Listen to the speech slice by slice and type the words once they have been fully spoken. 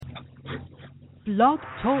Blog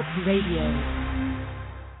Talk Radio.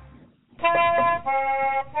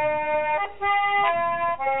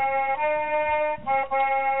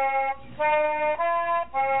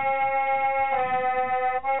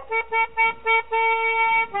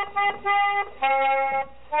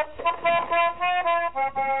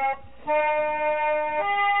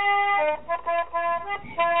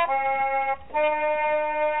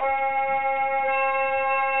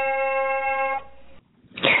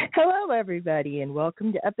 Everybody, and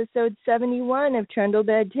welcome to episode 71 of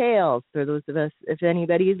Trundlebed Tales. For those of us, if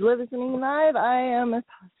anybody is listening live, I am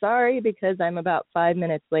sorry because I'm about 5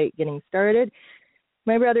 minutes late getting started.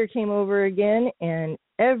 My brother came over again, and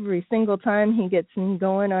every single time he gets me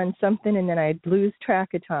going on something, and then I lose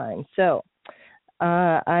track of time. So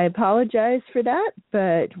I apologize for that,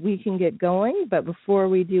 but we can get going. But before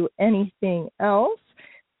we do anything else,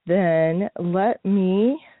 then let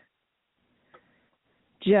me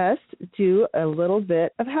just do a little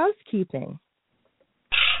bit of housekeeping.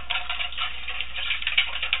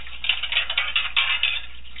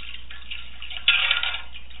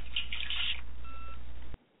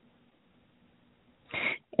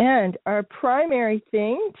 And our primary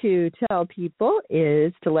thing to tell people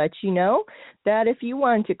is to let you know that if you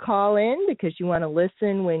want to call in because you want to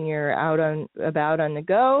listen when you're about on the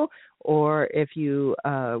go, or if you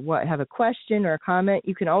have a question or a comment,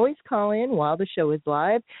 you can always call in while the show is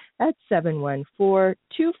live at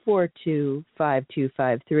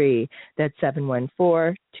 714-242-5253. That's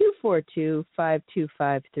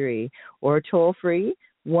 714-242-5253. Or toll free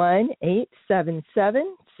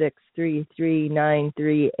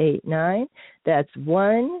 1-877-633-9389. That's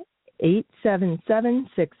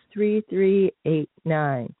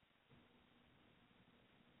 1-877-633-89.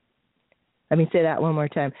 Let me say that one more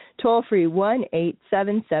time. Toll free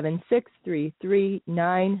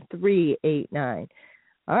 1-877-633-9389.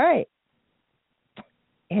 All right.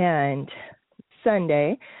 And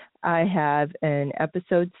Sunday, I have an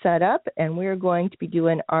episode set up, and we're going to be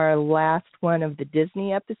doing our last one of the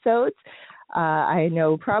Disney episodes. I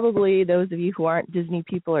know probably those of you who aren't Disney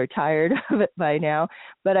people are tired of it by now,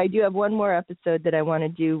 but I do have one more episode that I want to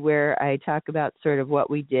do where I talk about sort of what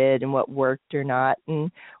we did and what worked or not,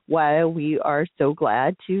 and why we are so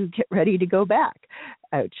glad to get ready to go back,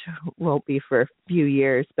 which won't be for a few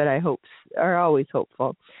years, but I are always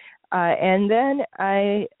hopeful. And then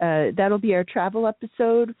that'll be our travel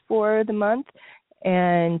episode for the month,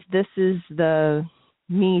 and this is the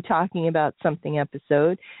me talking about something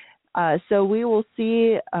episode. So we will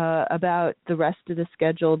see about the rest of the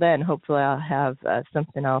schedule then. Hopefully I'll have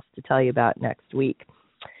something else to tell you about next week.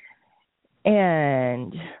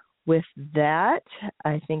 And with that,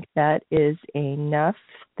 I think that is enough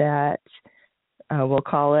that we'll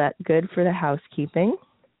call that good for the housekeeping.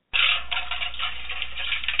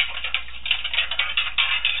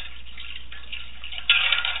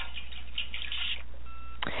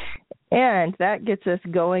 And that gets us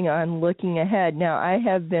going on looking ahead. Now, I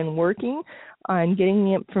have been working on getting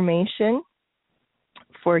the information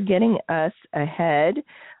for getting us ahead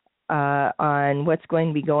on what's going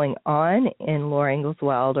to be going on in Laura Ingalls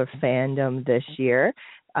Wilder Fandom this year.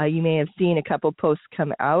 You may have seen a couple posts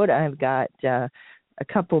come out. I've got a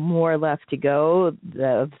couple more left to go.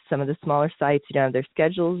 Some of the smaller sites don't have their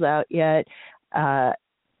schedules out yet.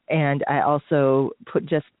 And I also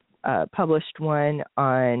published one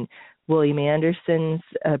on William Anderson's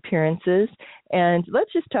appearances. And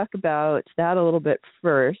let's just talk about that a little bit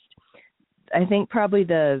first. I think probably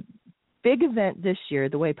the big event this year,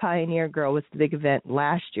 the way Pioneer Girl was the big event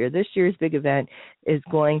last year, this year's big event is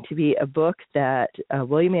going to be a book that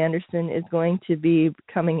William Anderson is going to be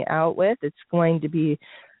coming out with. It's going to be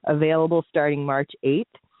available starting March 8th.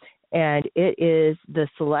 And it is the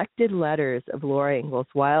Selected Letters of Laura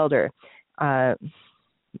Ingalls Wilder. I'm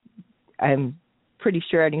pretty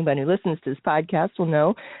sure anyone who listens to this podcast will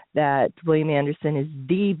know that William Anderson is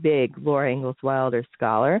the big Laura Ingalls Wilder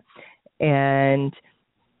scholar, and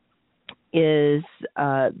he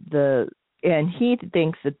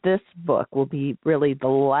thinks that this book will be really the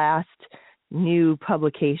last new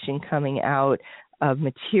publication coming out of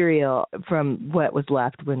material from what was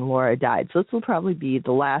left when Laura died. So this will probably be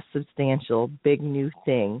the last substantial big new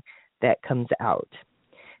thing that comes out.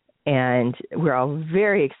 And we're all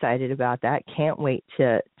very excited about that. Can't wait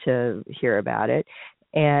to hear about it.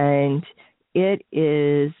 And it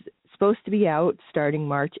is supposed to be out starting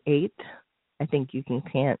March 8th. I think you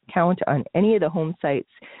can't count on any of the home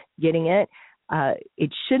sites getting it.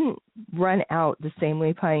 It shouldn't run out the same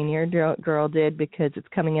way Pioneer Girl did because it's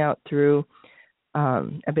coming out through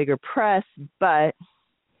a bigger press. But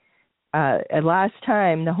last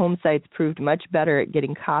time, the home sites proved much better at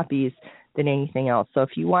getting copies than anything else. So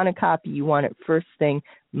if you want a copy, you want it first thing,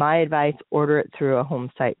 my advice, order it through a home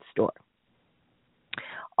site store.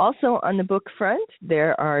 Also on the book front,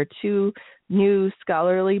 there are 2 new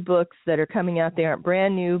scholarly books that are coming out. They aren't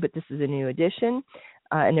brand new, but this is a new edition,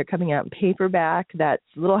 and they're coming out in paperback. That's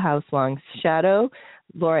Little House Long Shadow,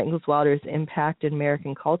 Laura Ingalls Wilder's Impact in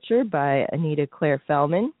American Culture by Anita Claire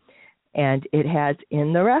Feldman. And it has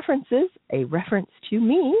in the references a reference to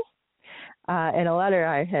me and a letter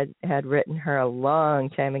I had written her a long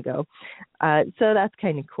time ago. So that's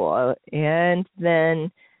kind of cool. And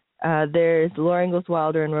then there's Laura Ingalls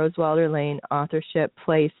Wilder and Rose Wilder Lane, Authorship,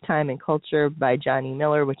 Place, Time, and Culture by Johnny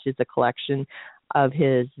Miller, which is a collection of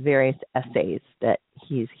his various essays that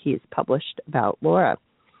he's published about Laura.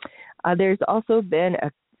 There's also been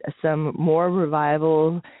some more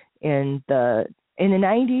revival in the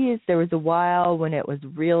 90s. There was a while when it was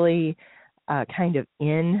really kind of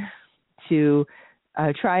in to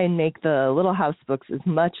try and make the Little House books as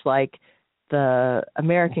much like the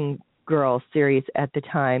American Girl series at the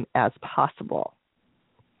time as possible.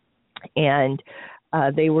 And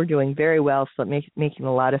they were doing very well, so making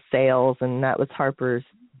a lot of sales, and that was Harper's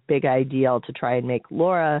big ideal, to try and make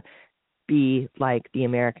Laura be like the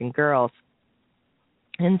American Girls.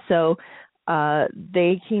 And so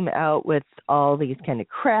they came out with all these kind of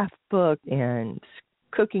craft books and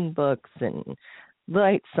cooking books and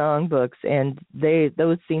light song books, and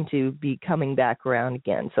those seem to be coming back around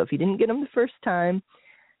again. So if you didn't get them the first time,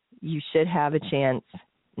 you should have a chance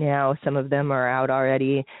now. Some of them are out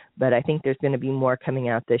already, but I think there's going to be more coming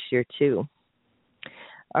out this year too.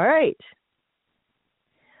 All right.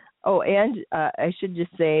 Oh, and I should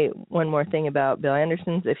just say one more thing about Bill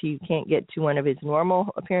Anderson's. If you can't get to one of his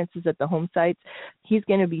normal appearances at the home sites, he's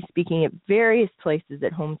going to be speaking at various places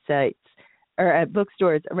at home sites or at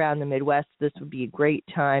bookstores around the Midwest. This would be a great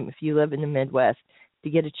time if you live in the Midwest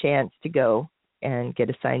to get a chance to go and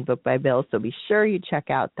get a signed book by Bill. So be sure you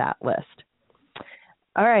check out that list.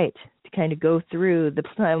 All right, to kind of go through the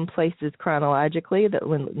places chronologically, that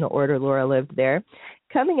in the order Laura lived there.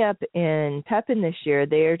 Coming up in Pepin this year,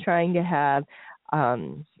 they are trying to have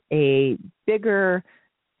a bigger,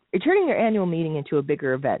 turning their annual meeting into a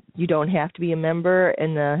bigger event. You don't have to be a member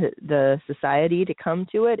in the society to come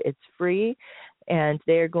to it. It's free, and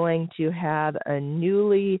they're going to have a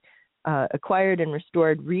newly acquired and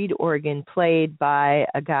restored reed organ played by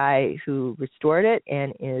a guy who restored it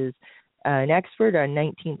and is an expert on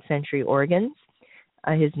 19th century organs.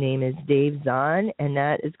 His name is Dave Zahn, and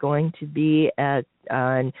that is going to be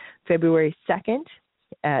on February 2nd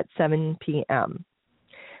at 7 p.m.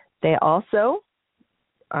 They also,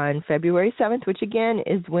 on February 7th, which again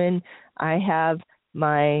is when I have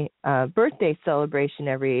my birthday celebration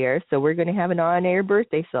every year, so we're going to have an on-air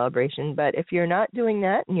birthday celebration, but if you're not doing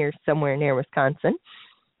that and you're somewhere near Wisconsin,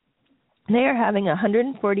 they are having a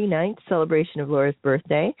 149th celebration of Laura's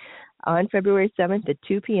birthday on February 7th at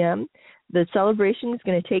 2 p.m. The celebration is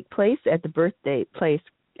going to take place at the Birthday Place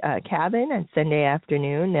cabin on Sunday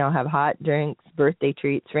afternoon. They'll have hot drinks, birthday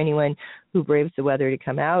treats for anyone who braves the weather to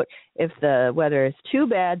come out. If the weather is too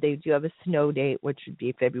bad, they do have a snow date, which would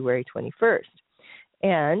be February 21st.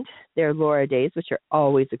 And their Laura Days, which are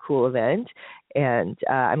always a cool event, and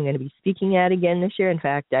I'm going to be speaking at again this year. In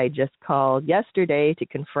fact, I just called yesterday to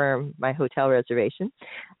confirm my hotel reservation.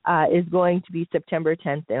 Is going to be September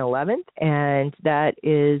 10th and 11th, and that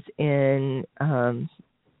is in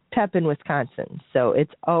Pepin, Wisconsin. So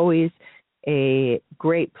it's always a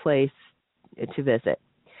great place to visit.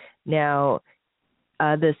 Now,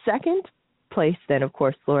 the second place then, of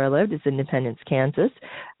course, Laura lived is Independence, Kansas.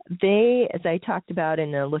 They, as I talked about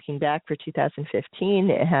in the looking back for 2015,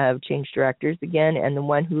 have changed directors again, and the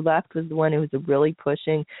one who left was the one who was really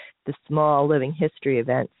pushing the small living history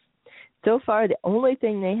events. So far, the only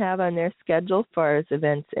thing they have on their schedule as far as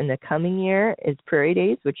events in the coming year is Prairie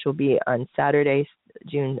Days, which will be on Saturday,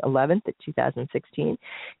 June 11th of 2016.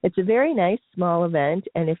 It's a very nice small event,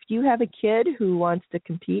 and if you have a kid who wants to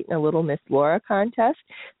compete in a Little Miss Laura contest,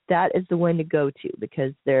 that is the one to go to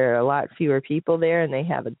because there are a lot fewer people there and they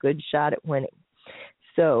have a good shot at winning.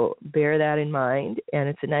 So bear that in mind, and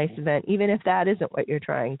it's a nice event, even if that isn't what you're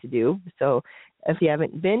trying to do. So if you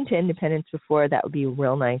haven't been to Independence before, that would be a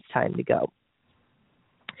real nice time to go.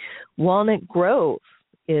 Walnut Grove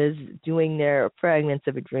is doing their Fragments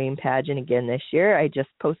of a Dream pageant again this year. I just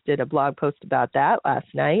posted a blog post about that last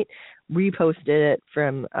night, reposted it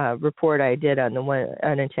from a report I did on the one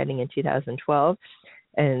on attending in 2012,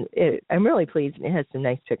 and I'm really pleased. It has some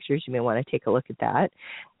nice pictures. You may want to take a look at that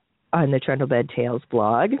on the Trundlebed Tales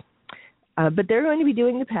blog. But they're going to be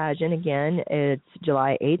doing the pageant again. It's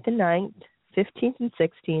July 8th and 9th, 15th and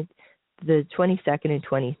 16th, the 22nd and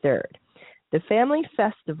 23rd. The Family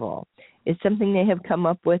Festival is something they have come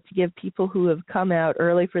up with to give people who have come out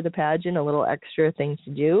early for the pageant a little extra thing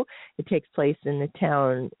to do. It takes place in the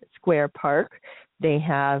town square park. They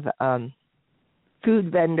have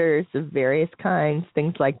food vendors of various kinds,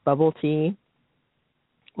 things like bubble tea,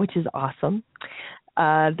 which is awesome.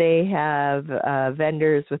 They have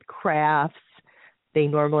vendors with crafts. They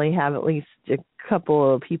normally have at least a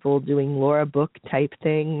couple of people doing Laura book type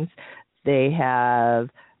things. They have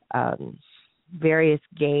various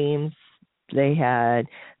games. They had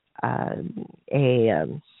a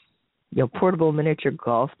portable miniature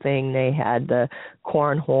golf thing. They had the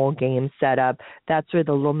cornhole game set up. That's where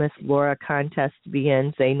the Little Miss Laura contest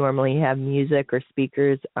begins. They normally have music or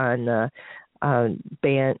speakers on the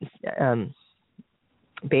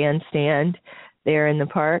bandstand there in the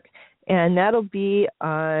park. And that'll be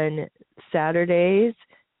on Saturdays,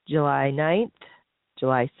 July 9th,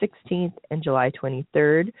 July 16th, and July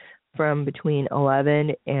 23rd from between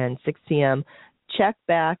 11 and 6 p.m. Check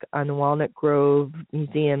back on the Walnut Grove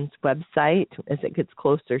Museum's website as it gets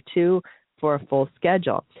closer to for a full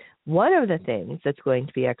schedule. One of the things that's going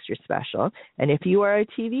to be extra special, and if you are a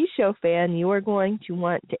TV show fan, you are going to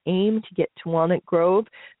want to aim to get to Walnut Grove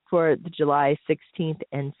for the July 16th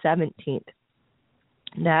and 17th.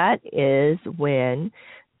 That is when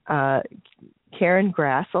Karen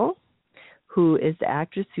Grassel, who is the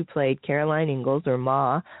actress who played Caroline Ingalls, or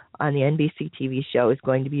Ma, on the NBC TV show, is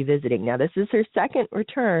going to be visiting. Now, this is her second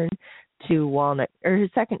return to her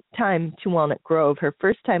second time to Walnut Grove. Her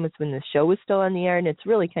first time was when the show was still on the air, and it's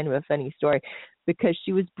really kind of a funny story because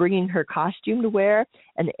she was bringing her costume to wear,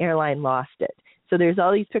 and the airline lost it. So there's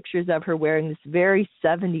all these pictures of her wearing this very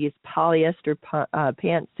 70s polyester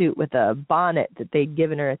pantsuit with a bonnet that they'd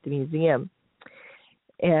given her at the museum.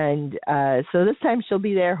 And so this time she'll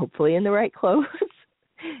be there, hopefully in the right clothes.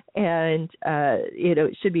 And,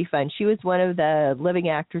 it should be fun. She was one of the living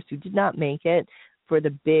actors who did not make it for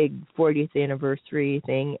the big 40th anniversary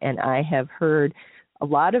thing. And I have heard a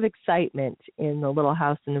lot of excitement in the Little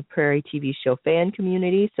House on the Prairie TV show fan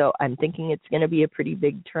community. So I'm thinking it's going to be a pretty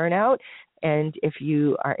big turnout. And if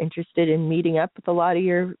you are interested in meeting up with a lot of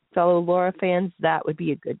your fellow Laura fans, that would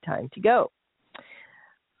be a good time to go.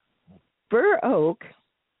 Burr Oak,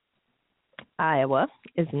 Iowa,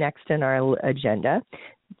 is next on our agenda.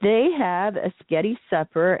 They have a Sketty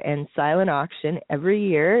Supper and silent auction every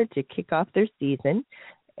year to kick off their season,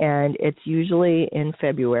 and it's usually in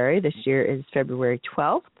February. This year is February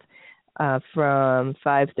 12th from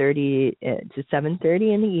 5:30 to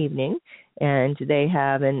 7:30 in the evening, and they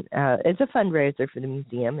have it's a fundraiser for the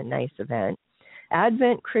museum, a nice event.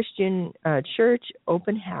 Advent Christian Church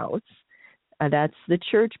Open House. That's the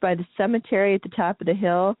church by the cemetery at the top of the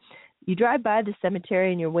hill. You drive by the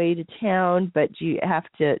cemetery on your way to town, but you have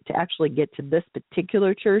to actually get to this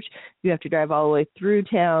particular church, you have to drive all the way through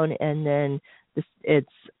town, and then it's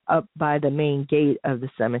up by the main gate of the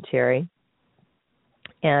cemetery.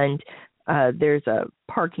 And there's a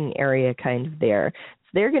parking area kind of there. So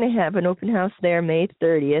they're going to have an open house there May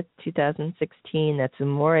 30th, 2016. That's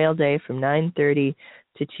Memorial Day from 9:30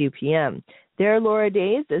 to 2 p.m. Their Laura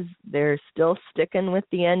Days is they're still sticking with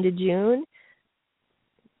the end of June.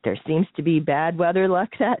 There seems to be bad weather luck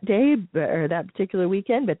that day or that particular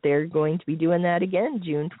weekend, but they're going to be doing that again,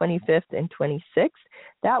 June 25th and 26th.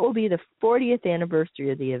 That will be the 40th anniversary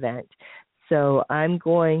of the event. So I'm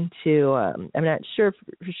going to, I'm not sure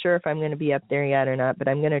for sure if I'm going to be up there yet or not, but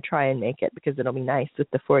I'm going to try and make it because it'll be nice with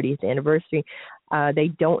the 40th anniversary. They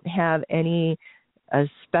don't have any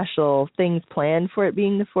special things planned for it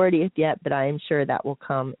being the 40th yet, but I am sure that will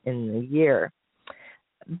come in the year.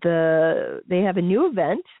 They have a new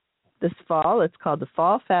event this fall. It's called the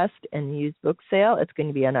Fall Fest and Used Book Sale. It's going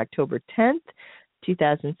to be on October 10th,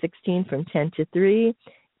 2016 from 10 to 3.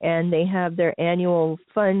 And they have their annual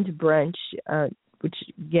fund brunch, which,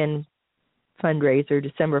 again, fundraiser,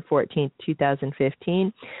 December 14th,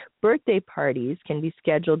 2015. Birthday parties can be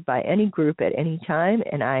scheduled by any group at any time,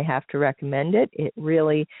 and I have to recommend it. It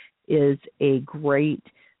really is a great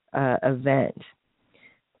event.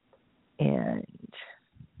 And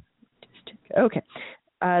okay.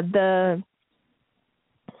 The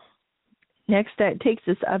next that takes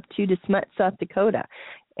us up to DeSmet, South Dakota.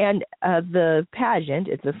 And the pageant,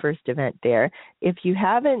 it's the first event there. If you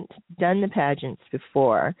haven't done the pageants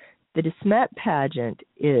before, the DeSmet pageant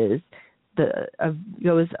goes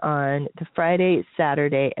on the Friday,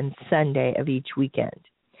 Saturday, and Sunday of each weekend.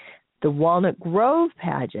 The Walnut Grove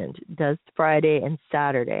pageant does Friday and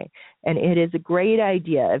Saturday, and it is a great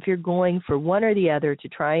idea if you're going for one or the other to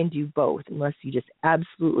try and do both, unless you just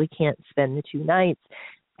absolutely can't spend the 2 nights.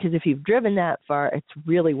 because if you've driven that far, it's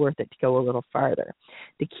really worth it to go a little farther.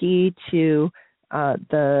 The key to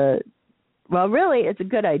really, it's a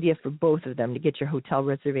good idea for both of them to get your hotel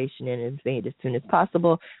reservation in and made as soon as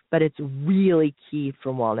possible, but it's really key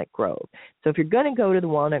for Walnut Grove. So if you're going to go to the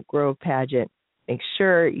Walnut Grove pageant, make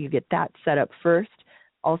sure you get that set up first.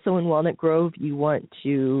 Also in Walnut Grove, you want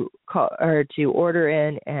to order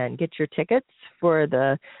in and get your tickets for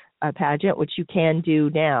the pageant, which you can do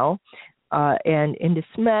now. And in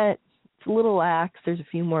DeSmet, it's a little lax. There's a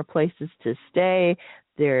few more places to stay.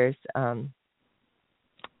 There's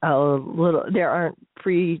there aren't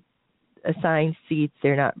pre-assigned seats.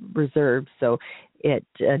 They're not reserved, so it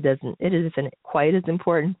isn't quite as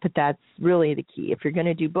important, but that's really the key. If you're going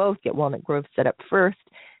to do both, get Walnut Grove set up first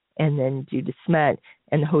and then do DeSmet,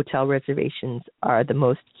 and the hotel reservations are the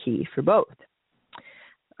most key for both.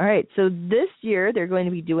 All right, so this year they're going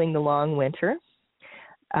to be doing the long winter.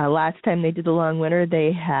 Last time they did the long winter,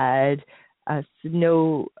 they had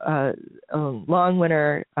long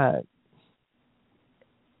winter.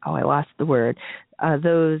 I lost the word.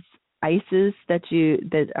 Those ices that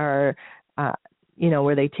are,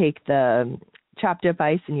 where they take the chopped up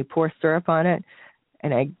ice and you pour syrup on it.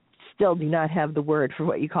 And I still do not have the word for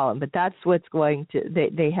what you call them, but that's what's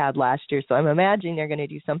they had last year. So I'm imagining they're going to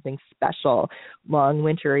do something special, long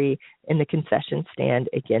wintry, in the concession stand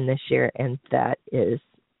again this year, and that is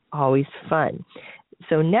always fun.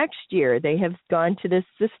 So next year they have gone to this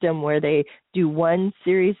system where they do one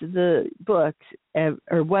series of the books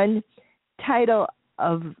or one title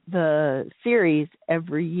of the series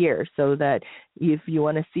every year, so that if you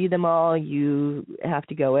want to see them all, you have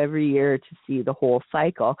to go every year to see the whole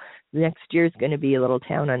cycle. Next year is going to be a Little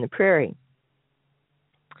Town on the Prairie.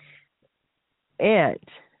 And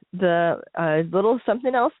the little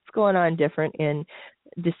something else that's going on different in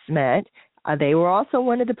DeSmet. They were also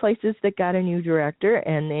one of the places that got a new director,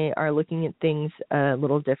 and they are looking at things a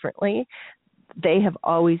little differently. They have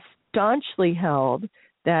always staunchly held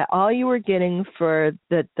that all you were getting for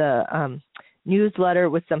the newsletter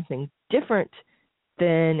was something different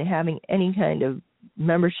than having any kind of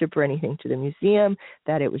membership or anything to the museum,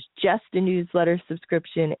 that it was just a newsletter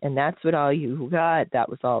subscription, and that's what all you got. That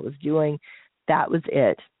was all it was doing. That was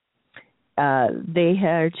it. They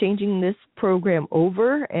are changing this program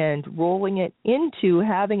over and rolling it into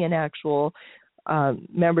having an actual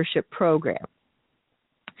membership program.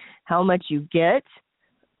 How much you get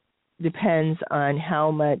depends on how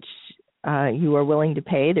much you are willing to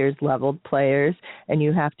pay. There's leveled players, and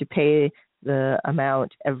you have to pay the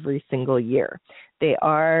amount every single year. They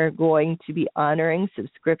are going to be honoring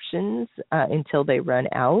subscriptions until they run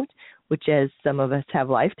out, which, as some of us have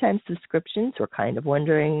lifetime subscriptions, we're kind of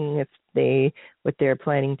wondering what they're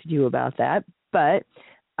planning to do about that. But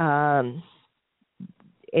and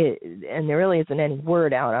there really isn't any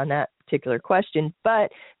word out on that particular question, but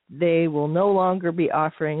they will no longer be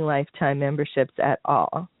offering lifetime memberships at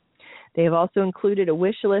all. They have also included a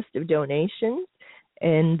wish list of donations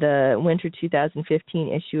in the winter 2015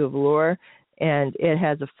 issue of Laura, and it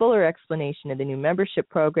has a fuller explanation of the new membership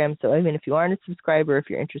program. So even if you aren't a subscriber, if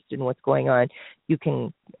you're interested in what's going on, you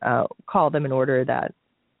can call them and order a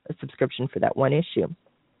subscription for that one issue.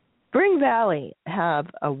 Spring Valley have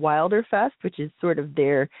a Wilder Fest, which is sort of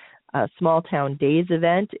their small town days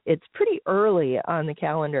event. It's pretty early on the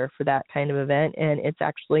calendar for that kind of event, and it's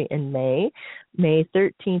actually in May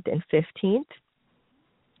 13th and 15th.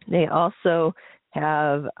 They also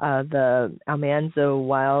have the Almanzo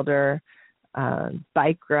Wilder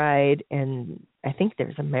bike ride, and I think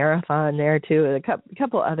there's a marathon there too, a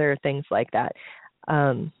couple other things like that.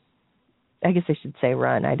 I guess I should say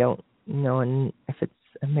run. I don't know if it's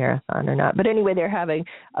a marathon or not. But anyway, they're having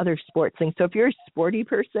other sports things. So if you're a sporty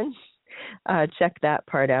person, check that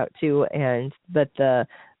part out too. But the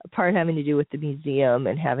part having to do with the museum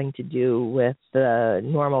and having to do with the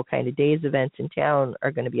normal kind of days events in town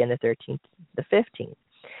are going to be on the 13th, the 15th.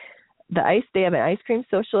 They have an ice cream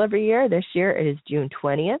social every year. This year it is June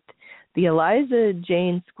 20th. The Eliza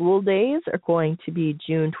Jane School Days are going to be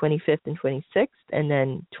June 25th and 26th, and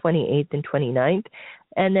then 28th and 29th.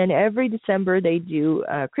 And then every December they do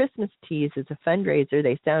Christmas teas as a fundraiser.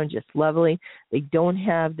 They sound just lovely. They don't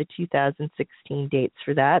have the 2016 dates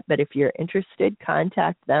for that, but if you're interested,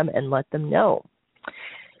 contact them and let them know.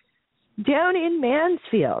 Down in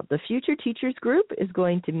Mansfield, the Future Teachers Group is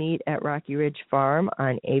going to meet at Rocky Ridge Farm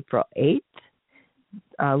on April 8th.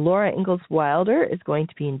 Laura Ingalls Wilder is going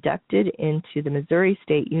to be inducted into the Missouri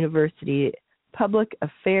State University Public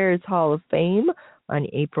Affairs Hall of Fame on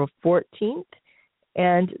April 14th.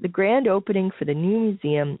 And the grand opening for the new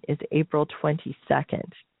museum is April 22nd.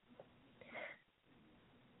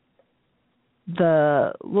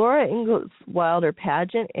 The Laura Ingalls Wilder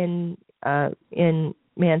pageant in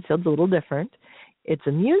Mansfield's a little different. It's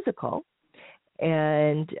a musical,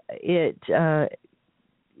 and it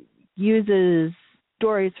uses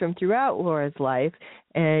stories from throughout Laura's life,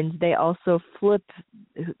 and they also flip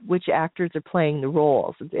which actors are playing the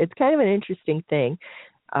roles. It's kind of an interesting thing,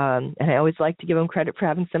 and I always like to give them credit for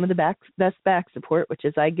having some of the best back support, which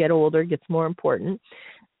as I get older gets more important.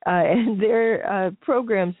 And their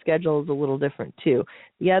program schedule is a little different too.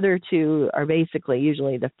 The other two are basically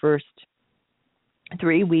usually the first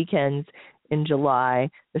 3 weekends in July,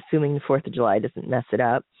 assuming the 4th of July doesn't mess it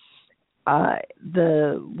up.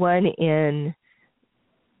 The one in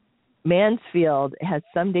Mansfield has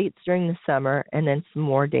some dates during the summer and then some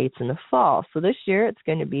more dates in the fall. So this year it's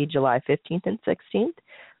going to be July 15th and 16th,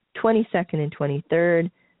 22nd and 23rd,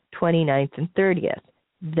 29th and 30th.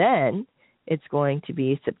 Then it's going to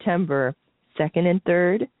be September 2nd and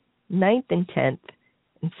 3rd, 9th and 10th,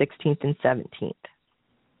 and 16th and 17th.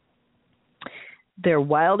 Their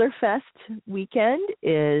Wilder Fest weekend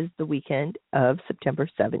is the weekend of September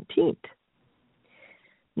 17th.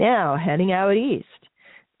 Now, heading out east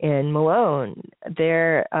in Malone,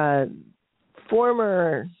 their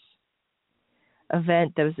former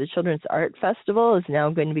event that was the Children's Art Festival is now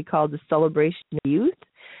going to be called the Celebration of Youth,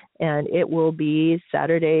 and it will be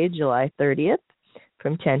Saturday, July 30th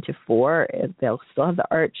from 10 to 4. They'll still have the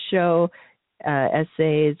art show,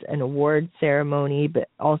 essays, an award ceremony, but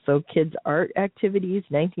also kids' art activities,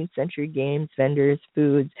 19th century games, vendors,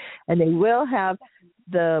 foods, and they will have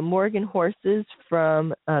the Morgan horses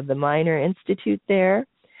from the Minor Institute there.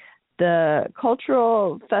 The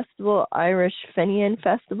Cultural Festival, Irish Fenian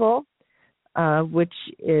Festival, which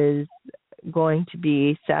is going to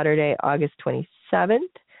be Saturday, August 27th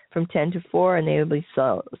from 10 to 4, and they will be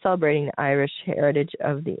celebrating the Irish heritage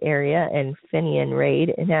of the area and Fenian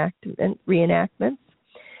raid reenactments.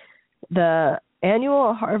 The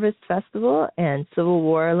annual Harvest Festival and Civil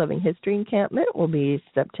War Living History Encampment will be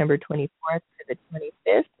September 24th to the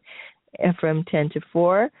 25th and from 10 to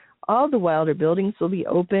 4. All the Wilder buildings will be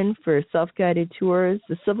open for self-guided tours.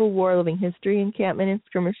 The Civil War Living History Encampment and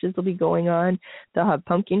skirmishes will be going on. They'll have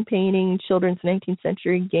pumpkin painting, children's 19th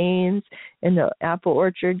century games in the apple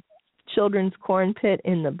orchard, children's corn pit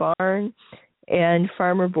in the barn, and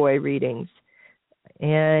farmer boy readings.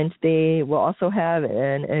 And they will also have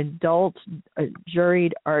an adult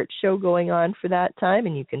juried art show going on for that time,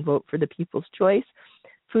 and you can vote for the People's Choice.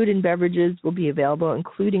 Food and beverages will be available,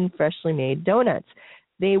 including freshly made donuts.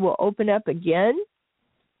 They will open up again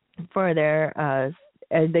for their,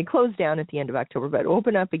 they close down at the end of October, but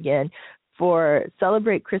open up again for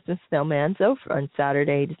Celebrate Christmas Spelmanzo on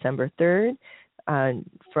Saturday, December 3rd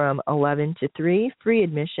from 11 to 3, free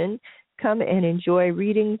admission. Come and enjoy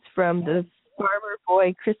readings from the Farmer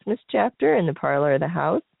Boy Christmas chapter in the parlor of the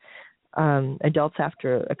house. Adults have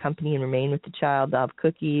to accompany and remain with the child. They'll have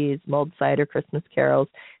cookies, mulled cider, Christmas carols,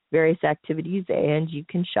 various activities, and you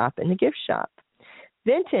can shop in the gift shop.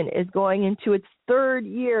 Vinton is going into its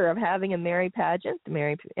 3rd year of having a Mary pageant. The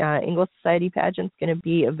Mary Ingalls Society pageant is going to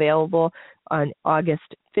be available on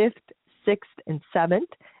August 5th, 6th, and 7th,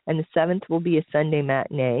 and the 7th will be a Sunday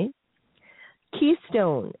matinee.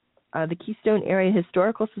 Keystone, the Keystone Area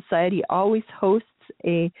Historical Society always hosts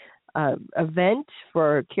a event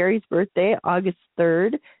for Carrie's birthday, August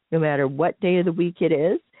 3rd, no matter what day of the week it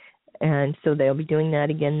is. And so they'll be doing that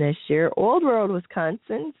again this year. Old World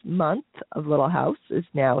Wisconsin's month of Little House is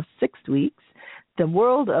now 6 weeks. The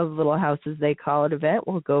World of Little House, as they call it, event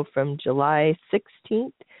will go from July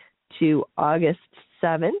 16th to August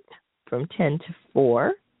 7th from 10 to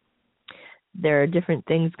 4. There are different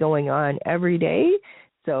things going on every day,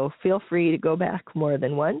 so feel free to go back more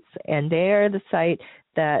than once. And they are the site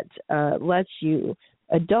that lets you,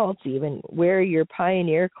 adults even, wear your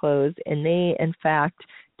pioneer clothes, and they, in fact,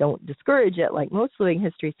 don't discourage it like most living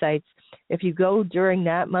history sites. If you go during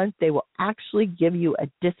that month, they will actually give you a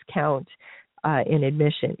discount in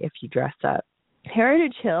admission if you dress up.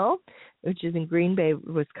 Heritage Hill, which is in Green Bay,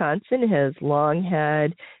 Wisconsin, has long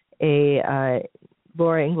had a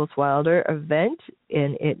Laura Ingalls Wilder event,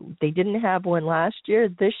 and they didn't have one last year.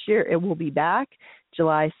 This year it will be back,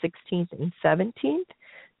 July 16th and 17th.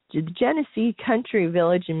 The Genesee Country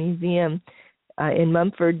Village and Museum in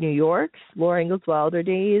Mumford, New York's Laura Ingalls Wilder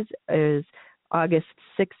Days is August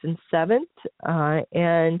 6th and 7th,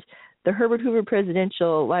 and the Herbert Hoover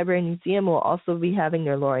Presidential Library and Museum will also be having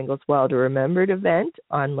their Laura Ingalls Wilder Remembered event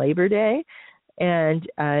on Labor Day, and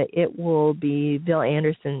it will be Bill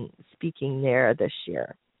Anderson speaking there this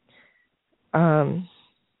year. The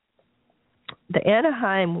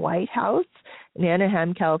Anaheim White House in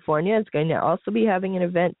Anaheim, California is going to also be having an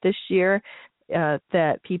event this year.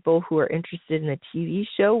 that people who are interested in the TV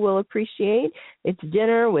show will appreciate. It's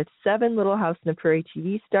dinner with 7 Little House on the Prairie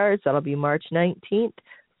TV stars. That'll be March 19th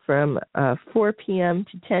from 4 p.m.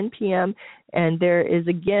 to 10 p.m. And there is,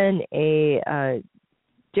 again, a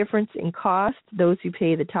difference in cost. Those who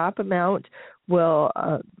pay the top amount will,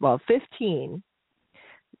 15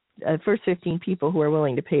 first 15 people who are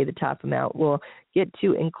willing to pay the top amount will get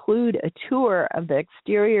to include a tour of the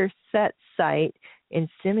exterior set site in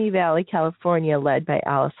Simi Valley, California, led by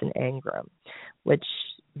Allison Ingram, which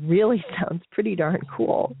really sounds pretty darn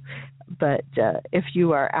cool. But if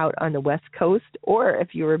you are out on the West Coast, or if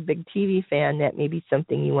you're a big TV fan, that may be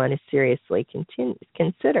something you want to seriously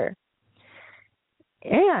consider.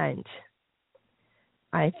 And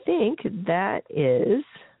I think that is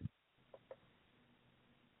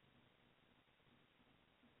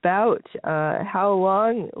about how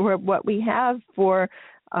long or what we have for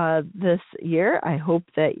this year. I hope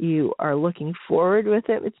that you are looking forward with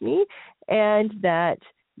it with me, and that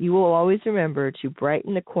you will always remember to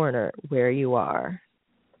brighten the corner where you are.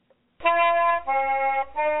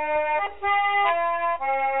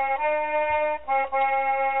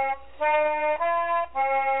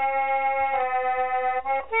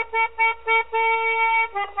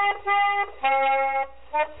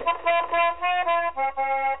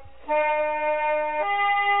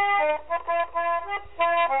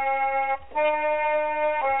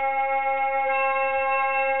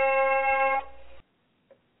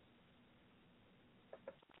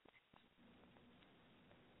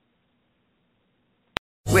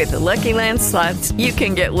 With the Lucky Land Slots, you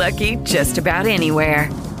can get lucky just about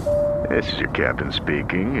anywhere. This is your captain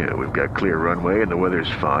speaking. We've got clear runway and the weather's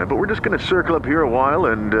fine, but we're just going to circle up here a while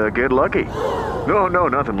and get lucky. No,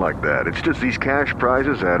 nothing like that. It's just these cash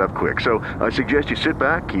prizes add up quick. So I suggest you sit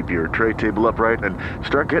back, keep your tray table upright, and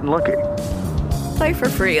start getting lucky. Play for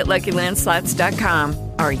free at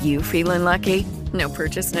LuckyLandSlots.com. Are you feeling lucky? No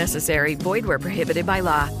purchase necessary. Void where prohibited by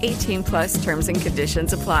law. 18+ terms and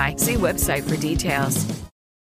conditions apply. See website for details.